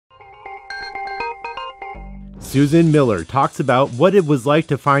Susan Miller talks about what it was like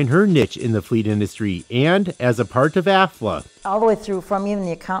to find her niche in the fleet industry and as a part of AFLA. All the way through, from even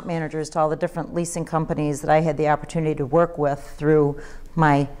the account managers to all the different leasing companies that I had the opportunity to work with through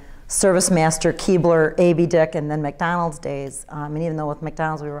my Service Master, Keebler, AB Dick, and then McDonald's days. And even though with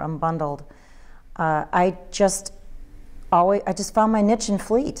McDonald's we were unbundled, I just found my niche in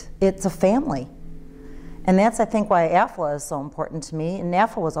fleet. It's a family. And that's, I think, why AFLA is so important to me. And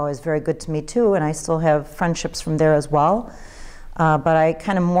AFLA was always very good to me, too, and I still have friendships from there as well. But I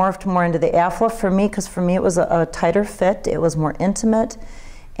kind of morphed more into the AFLA for me, because for me it was a tighter fit, it was more intimate,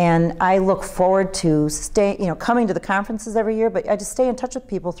 and I look forward to coming to the conferences every year, but I just stay in touch with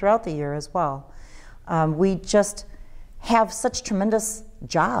people throughout the year as well. We just have such tremendous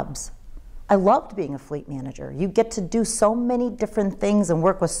jobs. I loved being a fleet manager. You get to do so many different things and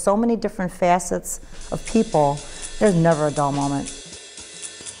work with so many different facets of people. There's never a dull moment.